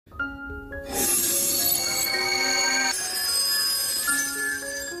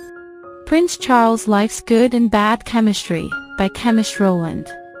Prince Charles' Life's Good and Bad Chemistry, by Chemistroland.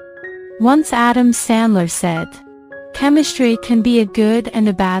 Once Adam Sandler said, "Chemistry can be a good and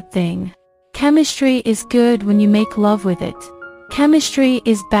a bad thing. Chemistry is good when you make love with it. Chemistry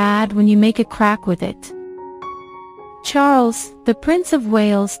is bad when you make a crack with it." Charles, the Prince of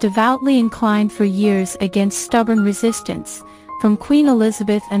Wales, devoutly inclined for years against stubborn resistance from Queen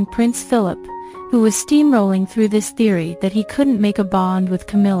Elizabeth and Prince Philip, who was steamrolling through this theory that he couldn't make a bond with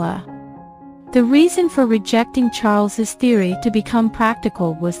Camilla. The reason for rejecting Charles's theory to become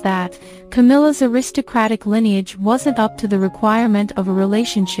practical was that Camilla's aristocratic lineage wasn't up to the requirement of a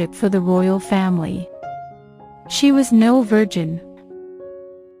relationship for the royal family. She was no virgin.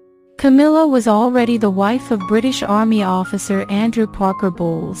 Camilla was already the wife of British Army officer Andrew Parker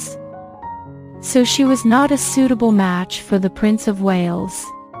Bowles. So she was not a suitable match for the Prince of Wales.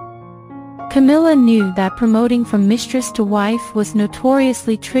 Camilla knew that promoting from mistress to wife was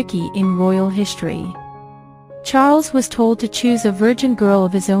notoriously tricky in royal history. Charles was told to choose a virgin girl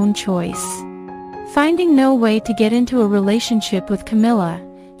of his own choice. Finding no way to get into a relationship with Camilla,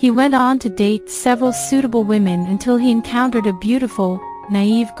 he went on to date several suitable women until he encountered a beautiful,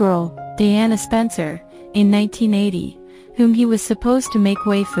 naive girl, Diana Spencer, in 1980, whom he was supposed to make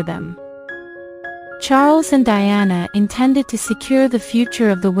way for them. Charles and Diana intended to secure the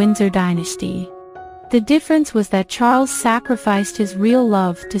future of the Windsor dynasty. The difference was that Charles sacrificed his real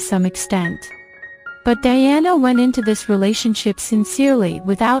love to some extent. But Diana went into this relationship sincerely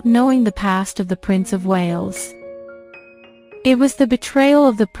without knowing the past of the Prince of Wales. It was the betrayal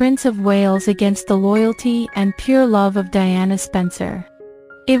of the Prince of Wales against the loyalty and pure love of Diana Spencer.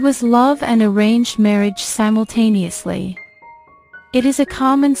 It was love and arranged marriage simultaneously. It is a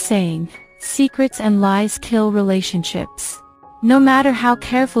common saying, "Secrets and lies kill relationships. No matter how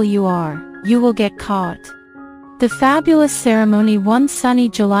careful you are, you will get caught." The fabulous ceremony one sunny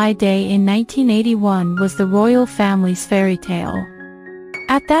July day in 1981 was the royal family's fairy tale.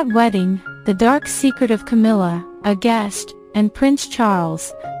 At that wedding, the dark secret of Camilla, a guest, and Prince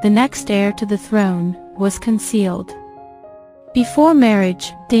Charles, the next heir to the throne, was concealed. Before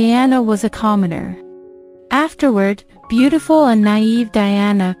marriage, Diana was a commoner. Afterward, beautiful and naive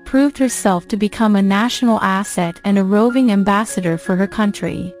Diana proved herself to become a national asset and a roving ambassador for her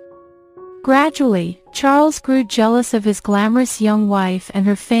country. Gradually, Charles grew jealous of his glamorous young wife and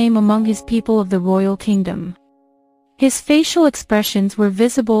her fame among his people of the royal kingdom. His facial expressions were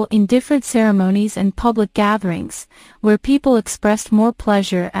visible in different ceremonies and public gatherings, where people expressed more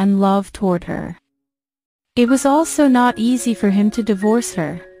pleasure and love toward her. It was also not easy for him to divorce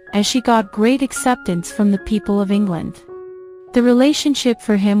her, as she got great acceptance from the people of England. The relationship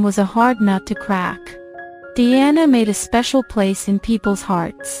for him was a hard nut to crack. Diana made a special place in people's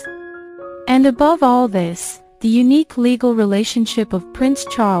hearts. And above all this, the unique legal relationship of Prince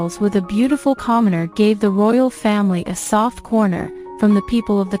Charles with a beautiful commoner gave the royal family a soft corner from the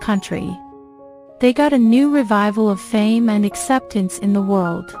people of the country. They got a new revival of fame and acceptance in the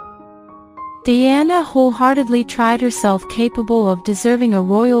world. Diana wholeheartedly tried herself capable of deserving a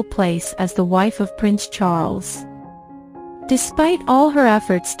royal place as the wife of Prince Charles. Despite all her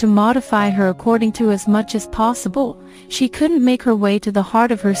efforts to modify her according to as much as possible, she couldn't make her way to the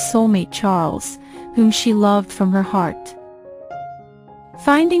heart of her soulmate Charles, whom she loved from her heart.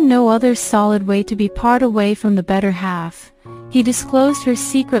 Finding no other solid way to be part away from the better half, he disclosed her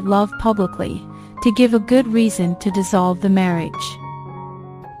secret love publicly, to give a good reason to dissolve the marriage.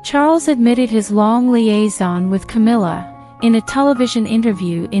 Charles admitted his long liaison with Camilla in a television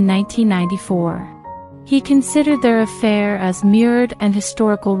interview in 1994. He considered their affair as mirrored and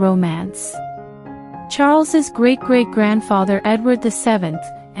historical romance. Charles's great-great-grandfather Edward VII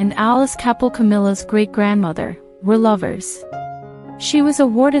and Alice Keppel, Camilla's great-grandmother, were lovers. She was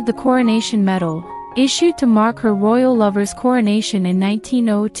awarded the Coronation Medal, issued to mark her royal lover's coronation in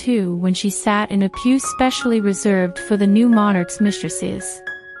 1902 when she sat in a pew specially reserved for the new monarch's mistresses.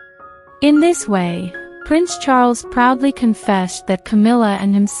 In this way, Prince Charles proudly confessed that Camilla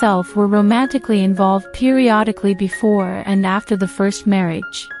and himself were romantically involved periodically before and after the first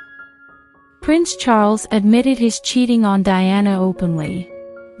marriage. Prince Charles admitted his cheating on Diana openly.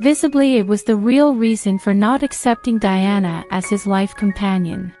 Visibly, it was the real reason for not accepting Diana as his life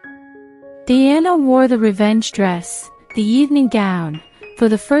companion. Diana wore the revenge dress, the evening gown, for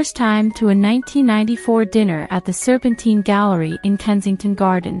the first time to a 1994 dinner at the Serpentine Gallery in Kensington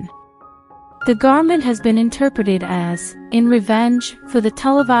Garden. The garment has been interpreted as, in revenge for the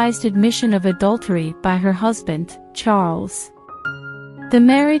televised admission of adultery by her husband, Charles. The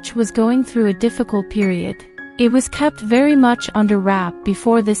marriage was going through a difficult period. It was kept very much under wrap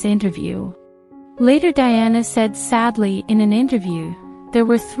before this interview. Later Diana said sadly in an interview There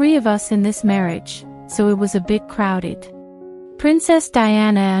were 3 of us in this marriage, so it was a bit crowded. Princess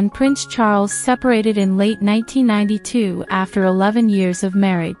Diana and Prince Charles separated in late 1992 after 11 years of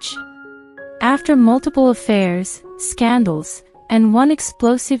marriage. After multiple affairs, scandals, and one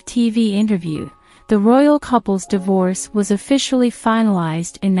explosive TV interview, the royal couple's divorce was officially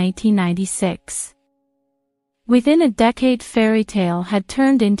finalized in 1996. Within a decade, fairy tale had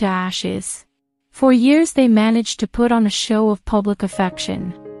turned into ashes. For years they managed to put on a show of public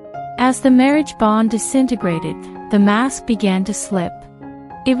affection. As the marriage bond disintegrated, the mask began to slip.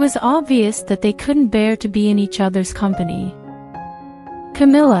 It was obvious that they couldn't bear to be in each other's company.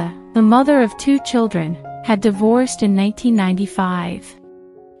 Camilla, the mother of 2 children, had divorced in 1995.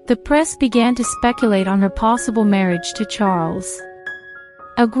 The press began to speculate on her possible marriage to Charles.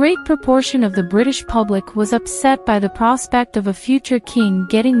 A great proportion of the British public was upset by the prospect of a future king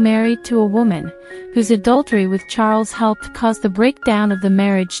getting married to a woman whose adultery with Charles helped cause the breakdown of the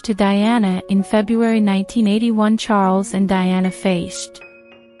marriage to Diana in February 1981. Charles and Diana faced.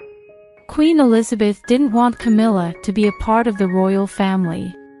 Queen Elizabeth didn't want Camilla to be a part of the royal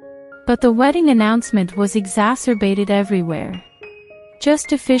family. But the wedding announcement was exacerbated everywhere.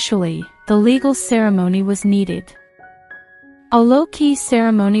 Just officially, the legal ceremony was needed. A low-key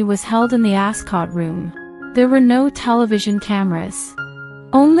ceremony was held in the Ascot room. There were no television cameras.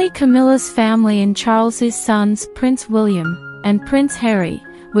 Only Camilla's family and Charles's sons, Prince William and Prince Harry,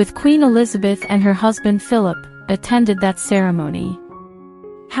 with Queen Elizabeth and her husband Philip, attended that ceremony.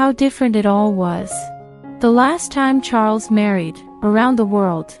 How different it all was. The last time Charles married, around the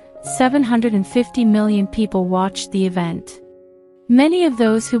world, 750 million people watched the event. Many of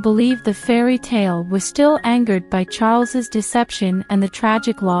those who believed the fairy tale were still angered by Charles's deception and the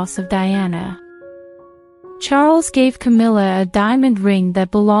tragic loss of Diana. Charles gave Camilla a diamond ring that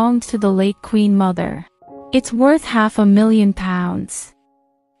belonged to the late Queen Mother. It's worth £500,000.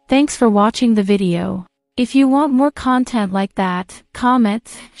 Thanks for watching the video. If you want more content like that,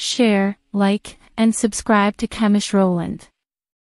 comment, share, like, and subscribe to Chemistroland.